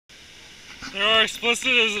There are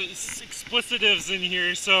explicitives in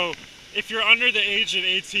here, so if you're under the age of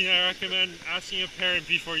 18, I recommend asking a parent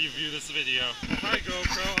before you view this video. Hi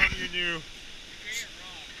GoPro, I'm your new...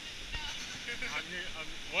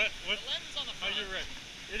 What? The lens is on the front. Oh, you're right.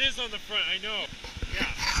 It is on the front, I know.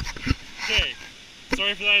 Yeah. Okay.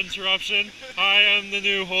 Sorry for that interruption. Hi, I'm the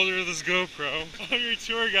new holder of this GoPro. I'm your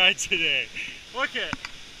tour guide today. Look at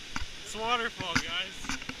it's waterfall,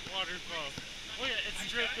 guys. Waterfall. Look at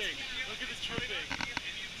it's dripping. Look at the dripping.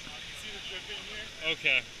 See the dripping here?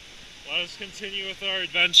 Okay. Let us continue with our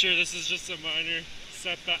adventure. This is just a minor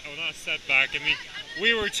setback. Oh, not setback. I mean,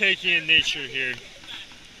 we were taking in nature here.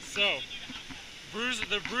 So,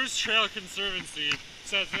 the Bruce Trail Conservancy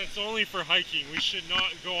says that it's only for hiking. We should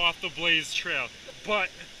not go off the Blaze Trail. But,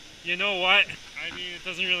 you know what? I mean, it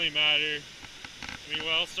doesn't really matter. I mean,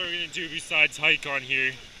 what else are we going to do besides hike on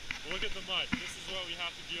here? Look at the mud. This is what we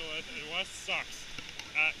have to deal with, and Wes sucks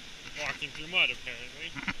at walking through mud,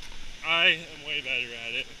 apparently. I am way better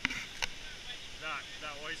at it.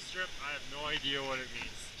 That white strip, I have no idea what it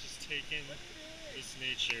means. Just taking this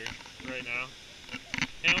nature right now.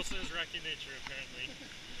 Hamilton is wrecking nature, apparently.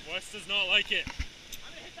 Wes does not like it. I'm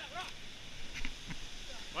gonna hit that rock.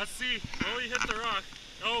 Let's see. Will he hit the rock?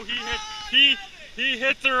 Oh, he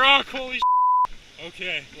hit the rock. Holy shit.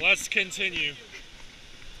 Okay, let's continue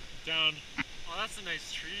down. Oh, that's a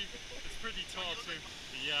nice tree. It's pretty tall too.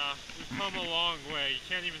 Yeah, we've come a long way. You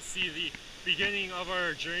can't even see the beginning of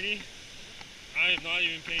our journey. I am not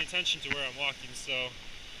even paying attention to where I'm walking, so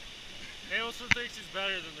Hamilton thinks he's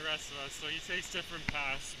better than the rest of us, so he takes different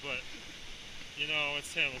paths, but you know,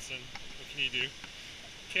 it's Hamilton. What can you do?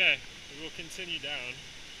 Okay, we will continue down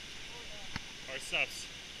our steps.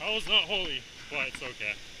 That was not holy, but it's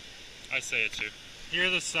okay. I say it too. Hear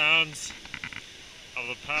the sounds of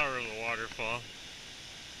the power of the waterfall.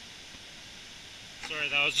 Sorry,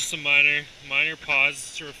 that was just a minor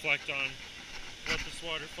pause to reflect on what this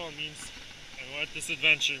waterfall means and what this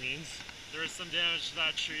adventure means. There is some damage to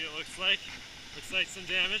that tree, it looks like. Looks like some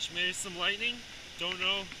damage, maybe some lightning. Don't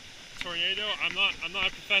know. Tornado. I'm not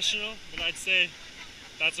a professional, but I'd say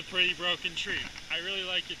that's a pretty broken tree. I really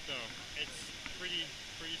like it though. It's pretty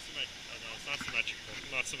symmetrical. Oh, no, it's not symmetrical.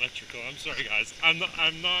 Not symmetrical. I'm sorry guys. I'm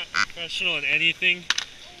not professional in anything.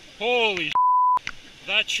 Holy shit.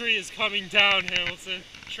 That tree is coming down, Hamilton.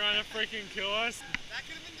 Trying to freaking kill us. That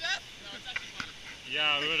could have been death. No, it's actually fine.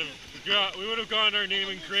 Yeah, we would have gotten our name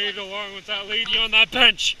engraved along with that lady on that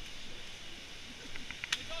bench.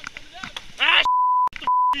 Ah, what the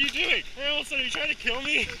are you doing? Hamilton, are you trying to kill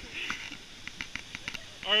me?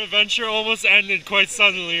 Our adventure almost ended quite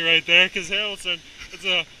suddenly right there, because Hamilton is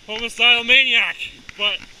a homicidal maniac.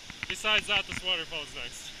 But besides that, this waterfall is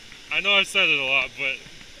nice. I know I've said it a lot, but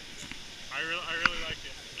I really like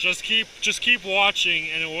it. Just keep watching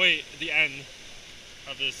and await the end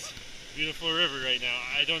of this beautiful river right now.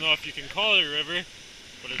 I don't know if you can call it a river,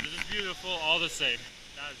 but it is beautiful all the same.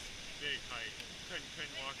 That's a big hike.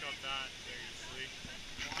 Couldn't walk up that very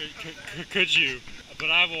easily. Could you? But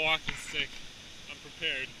I have a walking stick. I'm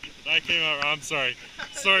prepared. That came out wrong. I'm sorry.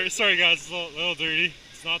 Sorry guys, it's a little dirty.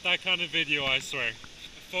 It's not that kind of video, I swear. A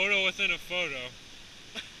photo within a photo.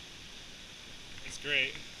 It's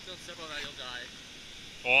great. Don't step on that, you'll die.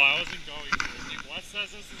 Well, I wasn't going to. What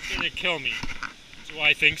says this is gonna kill me? Do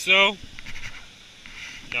I think so?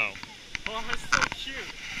 No. Oh, it's so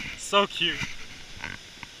cute. So cute.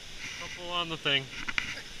 Couple on the thing.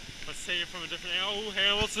 Let's take it from a different angle. Oh,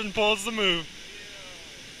 Hamilton pulls the move.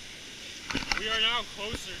 We are now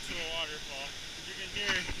closer to the waterfall. You can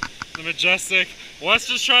hear the majestic. Wes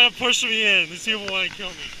just trying to push me in. These people want to kill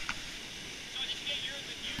me.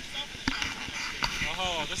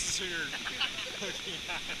 Oh, this is who you're looking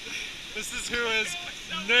at. This is who is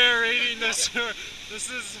narrating this. This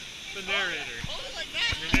is the narrator.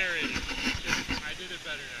 Your narrator. I did it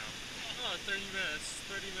better now. Oh, 30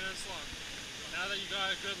 minutes long. Now that you got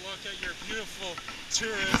a good look at your beautiful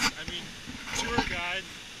tour guide,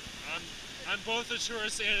 I'm both a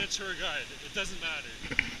tourist and a tour guide. It doesn't matter.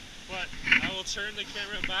 But I will turn the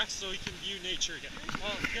camera back so we can view nature again.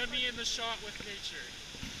 Oh, get me in the shot with nature.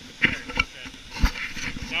 There, okay.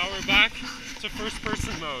 Now we're back to first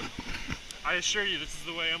person mode. I assure you this is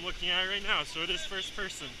the way I'm looking at it right now, so it is first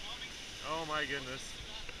person. Oh my goodness.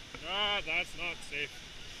 Ah, that's not safe.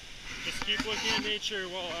 Just keep looking at nature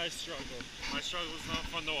while I struggle. My struggle is not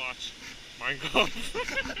fun to watch. Minecraft.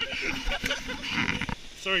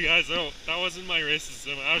 Sorry guys, that wasn't my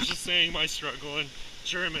racism. I was just saying my struggle in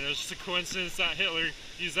German. It was just a coincidence that Hitler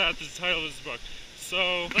used that as the title of his book.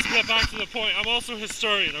 So, let's get back to the point. I'm also a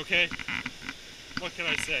historian, okay? What can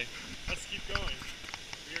I say? Let's keep going.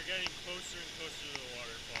 We are getting closer and closer to the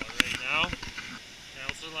waterfall right now.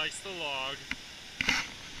 likes the log.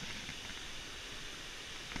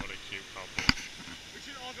 What a cute couple. We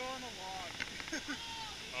should all go on the log.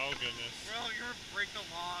 Oh goodness. Bro, you're gonna break the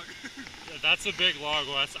log. Yeah, that's a big log,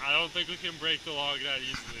 Wes. I don't think we can break the log that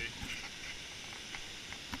easily.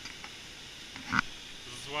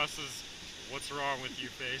 This is Wes's "what's wrong with you"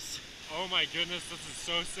 face. Oh my goodness, this is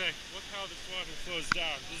so sick. Look how this water flows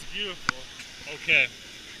down. This is beautiful. Okay,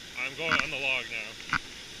 I'm going on the log now.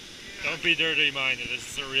 Don't be dirty-minded. This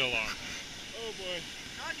is a real log. Oh boy.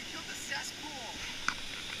 God, you killed the cesspool.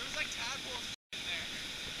 There was like tadpoles in there.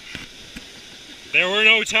 There were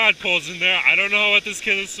no tadpoles in there. I don't know what this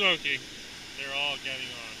kid is smoking. They're all getting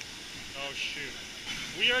on. Oh shoot.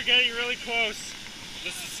 We are getting really close.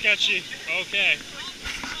 This is sketchy. Okay.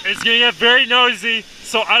 It's gonna get very noisy,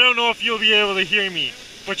 so I don't know if you'll be able to hear me.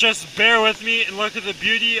 But just bear with me and look at the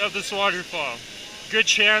beauty of this waterfall. Good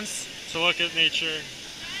chance to look at nature.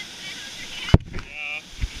 Yeah.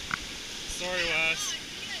 Sorry, Wes.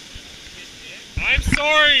 I'm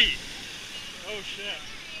sorry! Oh shit.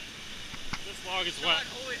 This log is wet. God,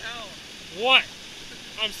 holy hell. What?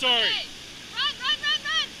 I'm sorry. Okay. Run, run, run,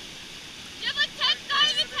 run! You have like 10, not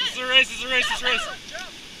even 10. It's a race, it's a race, it's a race. Jump!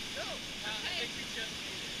 Go! I think we just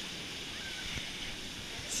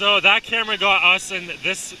So that camera got us and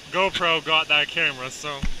this GoPro got that camera,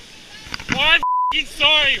 so. Well, I'm f***ing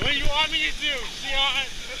sorry. What do you want me to do? See how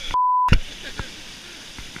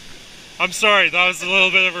I'm sorry, that was a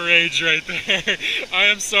little bit of a rage right there. I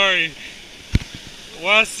am sorry.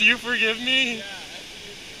 Wes, you forgive me? Yeah.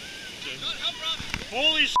 God, help Robbie.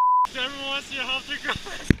 Holy sh**, everyone wants you to help their girl.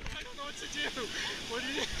 I don't know what to do. What do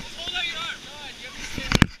you... Just hold out your arm. God, you have to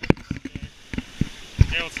stand.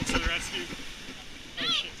 Hamilton to the rescue. Oh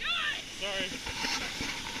shit. Sorry.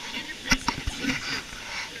 Give your basic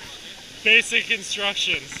instructions. Basic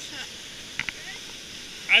instructions.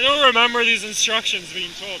 I don't remember these instructions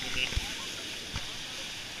being told to me.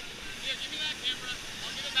 Here, give me that camera.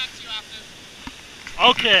 I'll give it back to you after.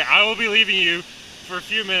 Okay, I will be leaving you for a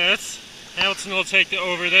few minutes. Hamilton will take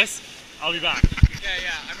over this. I'll be back.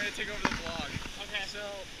 Yeah, I'm gonna take over the vlog. Okay. So,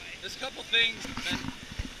 there's a couple things that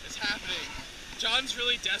is happening. John's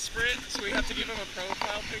really desperate, so we have to give him a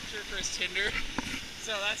profile picture for his Tinder.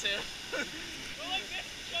 So that's it. Go like this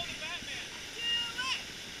to show the Batman.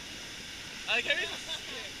 I like how he's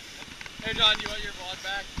Hey John, you want your vlog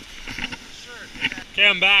back? Sure. Okay,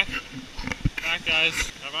 I'm back. Back, guys.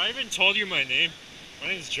 Have I even told you my name? My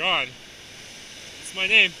name's John. It's my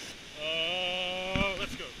name.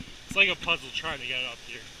 Let's go. It's like a puzzle trying to get up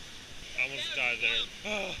here. I almost died there.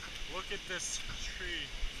 Look at this tree.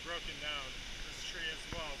 It's broken down. This tree as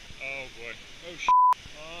well. Oh boy. Oh sh**.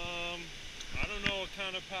 I don't know what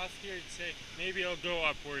kind of path here to take. Maybe I'll go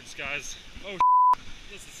upwards, guys. Oh sh**.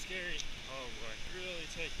 This is scary. Oh boy. Really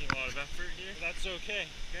taking a lot of effort here. But that's okay.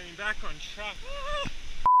 Getting back on track.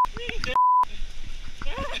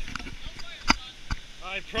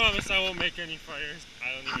 I promise I won't make any fires.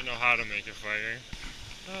 I don't even know how to make a fire.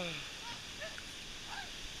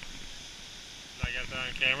 Did I get that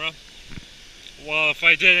on camera? Well, if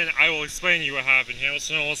I didn't, I will explain to you what happened.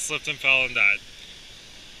 Hamilton almost slipped and fell and died.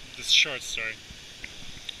 This short story.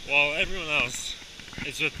 While everyone else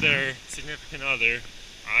is with their significant other,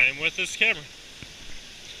 I am with this camera.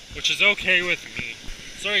 Which is okay with me.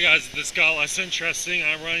 Sorry guys, if this got less interesting.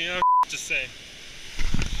 I'm running out of to say.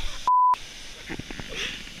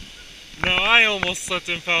 No, I almost slipped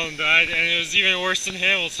and fell and died, and it was even worse than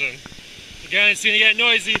Hamilton. Again, it's going to get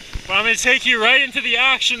noisy, but I'm going to take you right into the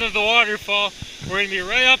action of the waterfall. We're going to be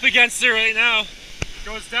right up against it right now. It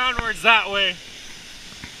goes downwards that way.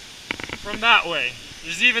 From that way.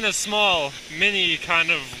 There's even a small, mini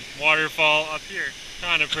kind of waterfall up here.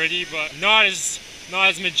 Kind of pretty, but not as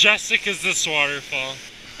majestic as this waterfall.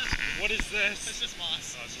 What is this? It's just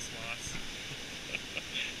moss. Oh, it's just moss.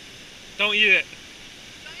 Don't eat it.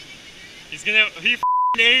 He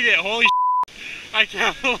f***ing ate it, holy shit. I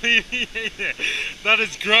can't believe he ate it. That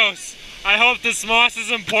is gross. I hope this moss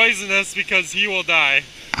isn't poisonous because he will die.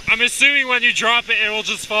 I'm assuming when you drop it, it will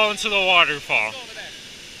just fall into the waterfall. Over there.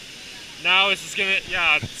 Now it's just gonna,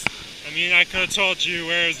 yeah, I mean, I could have told you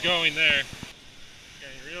where it's going there.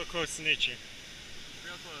 Getting real close to nature.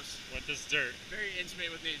 Real close. With this dirt. Very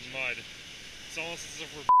intimate with nature. Mud. It's almost as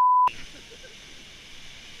if we're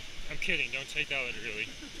I'm kidding, don't take that literally.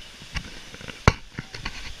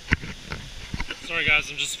 Sorry guys,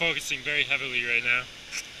 I'm just focusing very heavily right now.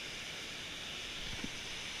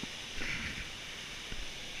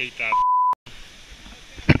 Hate that.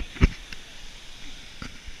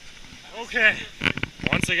 Okay.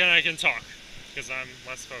 Once again I can talk, because I'm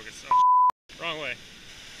less focused. Oh, wrong way.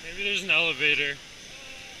 Maybe there's an elevator.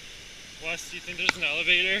 Wes, do you think there's an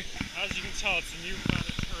elevator? As you can tell, it's a new kind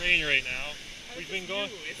of terrain right now. We've been going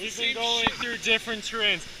through different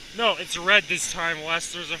terrains. No, it's red this time,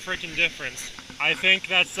 Wes. There's a freaking difference. I think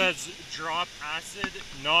that says drop acid,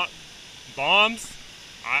 not bombs.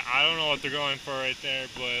 I don't know what they're going for right there,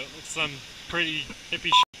 but it's some pretty hippie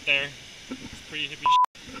shit there. It's pretty hippie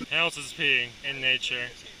shit. Hales is peeing in nature.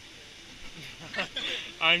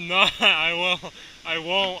 I'm not. I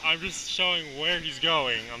won't. I'm just showing where he's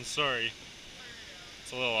going. I'm sorry.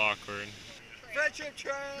 It's a little awkward. Friendship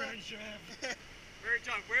trail! Friendship.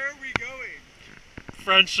 John, where are we going?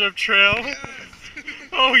 Friendship trail? Yes.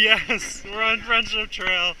 Oh yes, we're on Friendship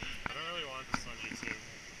trail. I don't really want this on YouTube.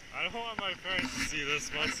 I don't want my parents to see this,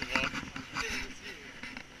 most of all.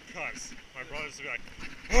 Cause my brothers will be like,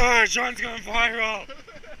 oh, John's going viral!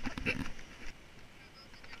 Pretty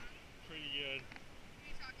good. What are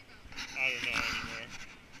you talking about? I don't know anymore.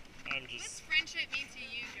 I'm just... What's friendship mean to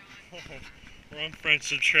you, John? We're on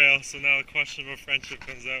Friendship trail, so now the question of friendship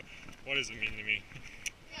comes out. What does it mean to me?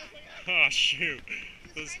 Oh shoot.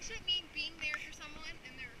 Does friendship mean being there for someone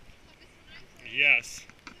and they're focused on? Yes.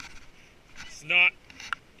 It's not.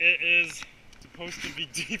 It is supposed to be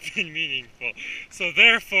deep and meaningful. So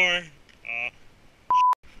therefore, How does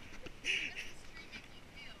this tree make you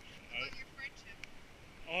feel about your friendship?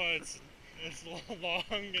 oh, it's long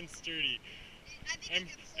and sturdy. I think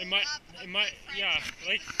It might, yeah,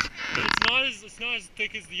 like it's not as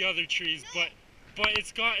thick as the other trees, but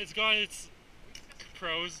it's got its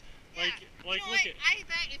pros. Like you know look what? at. I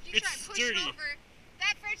bet if you It's tried pushing sturdy. over,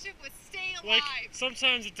 that friendship would stay alive. Like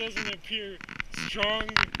sometimes it doesn't appear strong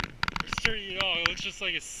or sturdy at all. It looks just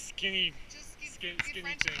like a skinny. Just give skinny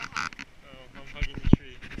friendship thing. a hug. Oh, I'm hugging the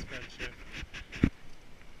tree. It's friendship.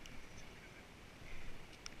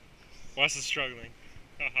 Wes is struggling.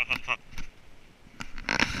 Ha ha ha ha.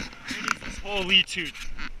 What is this holy toot?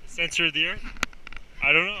 The center of the earth?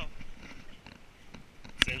 I don't know.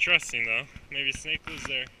 It's interesting though. Maybe a snake lives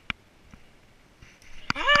there.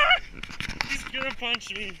 Ah! He's gonna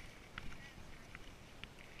punch me.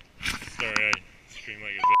 Sorry, I scream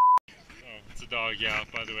like a bitch. Oh, it's a dog, yeah.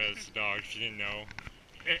 By the way, it's a dog, if you didn't know.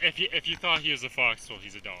 If you thought he was a fox, well,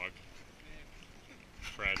 he's a dog.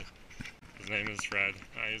 Fred. His name is Fred.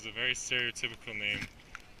 He has a very stereotypical name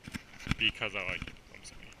because I like it. I'm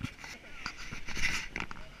sorry.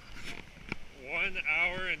 1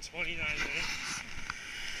 hour and 29 minutes.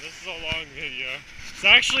 This is a long video. It's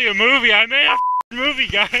actually a movie. I made a movie,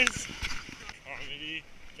 guys. Comedy,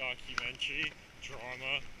 documentary,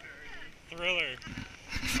 drama, thriller.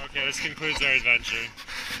 Okay, this concludes our adventure.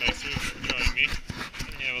 Thanks for joining me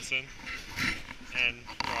in Hamilton, and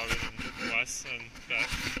Robin and Wes and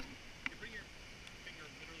Beth. You bring your finger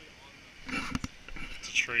literally on the... It's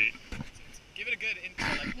a treat. Give it a good intro,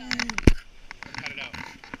 like... Cut it out.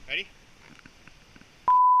 Ready?